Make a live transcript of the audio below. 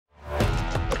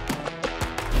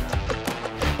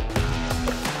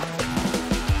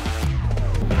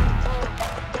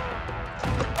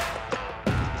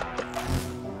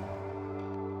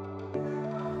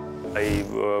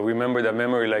remember that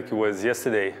memory like it was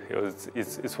yesterday.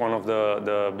 It's one of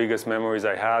the biggest memories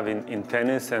I have in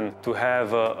tennis, and to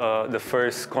have the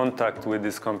first contact with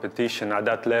this competition at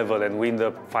that level and win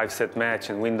the 5-set match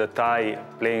and win the tie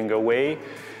playing away,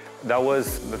 that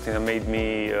was the thing that made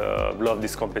me love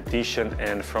this competition.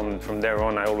 And from there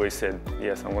on, I always said,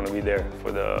 yes, I'm going to be there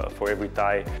for every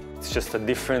tie. It's just a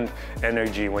different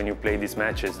energy when you play these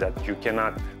matches that you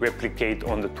cannot replicate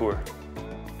on the tour.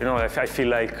 You know, I feel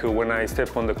like when I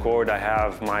step on the court, I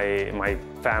have my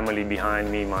family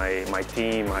behind me, my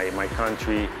team, my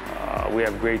country. We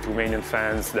have great Romanian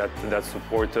fans that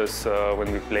support us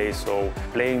when we play. So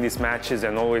playing these matches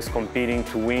and always competing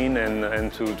to win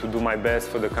and to do my best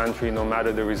for the country, no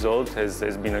matter the result,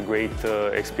 has been a great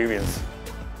experience.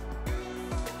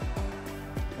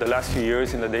 The last few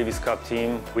years in the Davis Cup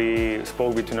team, we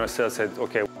spoke between ourselves, said,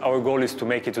 okay, our goal is to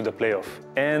make it to the playoff.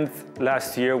 And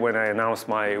last year, when I announced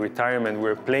my retirement, we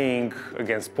were playing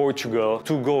against Portugal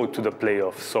to go to the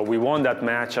playoff. So we won that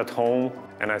match at home,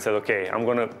 and I said, okay, I'm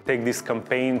gonna take this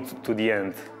campaign to the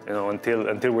end, you know,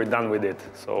 until we're done with it.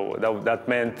 So that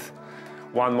meant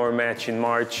one more match in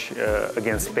March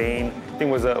against Spain. I think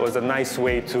it was a nice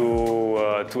way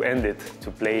to end it,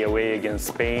 to play away against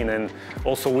Spain and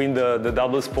also win the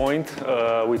doubles point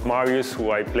with Marius,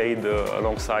 who I played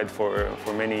alongside for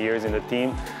many years in the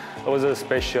team. It was a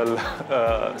special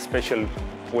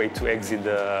way to exit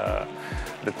the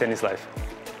tennis life.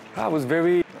 I was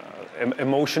very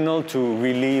emotional to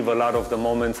relive a lot of the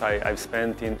moments I've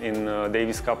spent in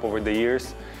Davis Cup over the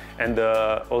years. And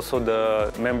also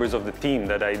the members of the team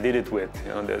that I did it with. You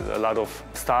know, there's a lot of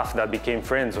staff that became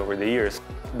friends over the years.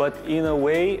 But in a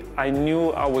way, I knew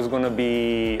I was going to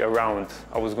be around.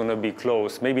 I was going to be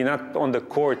close. Maybe not on the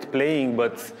court playing,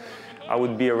 but I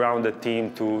would be around the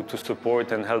team to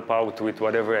support and help out with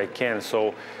whatever I can.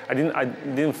 So I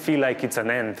didn't feel like it's an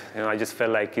end. You know, I just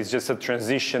felt like it's just a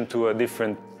transition to a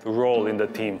different role in the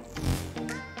team.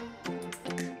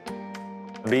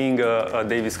 Being a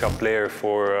Davis Cup player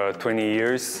for 20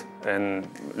 years and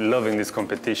loving this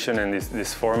competition and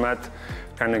this format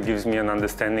kind of gives me an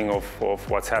understanding of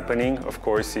what's happening. Of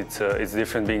course, it's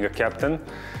different being a captain.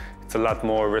 It's a lot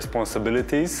more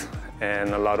responsibilities and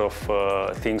a lot of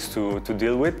things to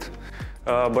deal with.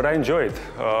 But I enjoy it.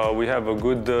 We have a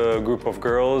good group of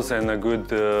girls and a good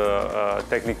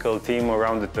technical team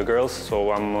around the girls.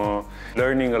 So I'm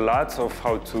learning a lot of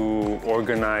how to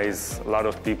organize a lot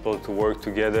of people to work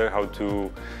together, how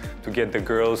to get the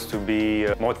girls to be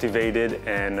motivated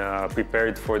and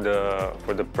prepared for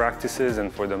the practices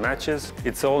and for the matches.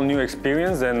 It's all new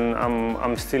experience, and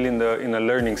I'm still in a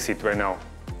learning seat right now.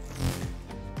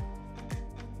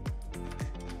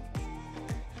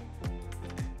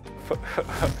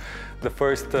 The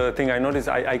first thing I noticed,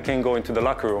 I can't go into the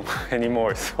locker room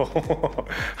anymore, so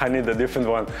I need a different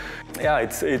one. Yeah,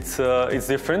 it's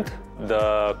different.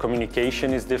 The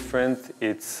communication is different.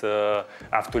 I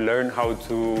have to learn how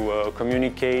to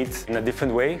communicate in a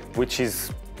different way, which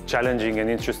is challenging and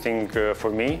interesting for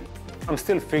me. I'm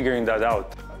still figuring that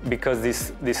out, because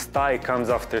this tie comes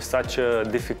after such a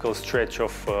difficult stretch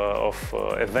of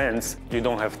events. You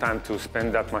don't have time to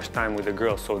spend that much time with the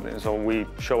girls. So we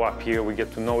show up here, we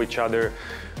get to know each other.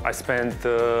 I spent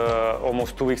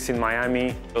almost 2 weeks in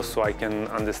Miami, so I can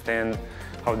understand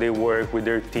how they work with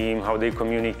their team, how they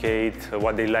communicate,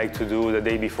 what they like to do the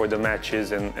day before the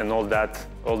matches, and all that.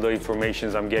 All the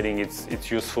information I'm getting, it's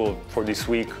useful for this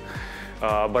week.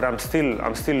 But I'm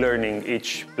still learning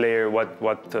each player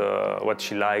what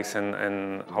she likes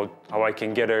and how I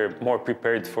can get her more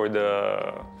prepared for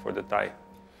the tie.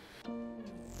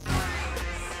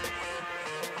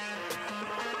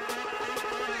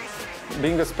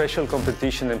 Being a special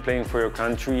competition and playing for your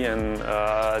country, and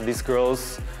these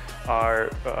girls are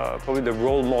probably the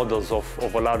role models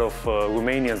of a lot of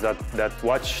Romanians that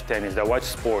watch tennis, that watch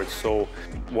sports. So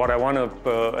what I want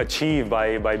to achieve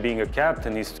by being a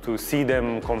captain is to see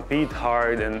them compete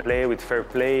hard and play with fair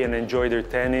play and enjoy their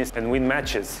tennis and win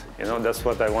matches. You know, that's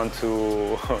what I want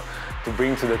to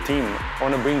bring to the team. I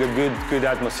want to bring a good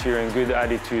atmosphere and good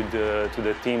attitude to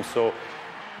the team. So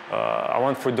I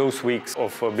want for those weeks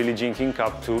of Billie Jean King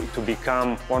Cup to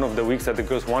become one of the weeks that the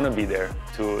girls want to be there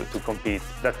to compete.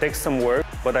 That takes some work,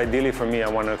 but ideally for me, I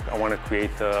want to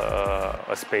create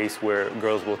a space where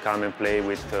girls will come and play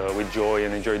with joy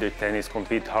and enjoy their tennis,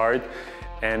 compete hard,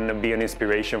 and be an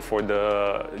inspiration for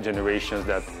the generations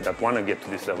that want to get to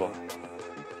this level.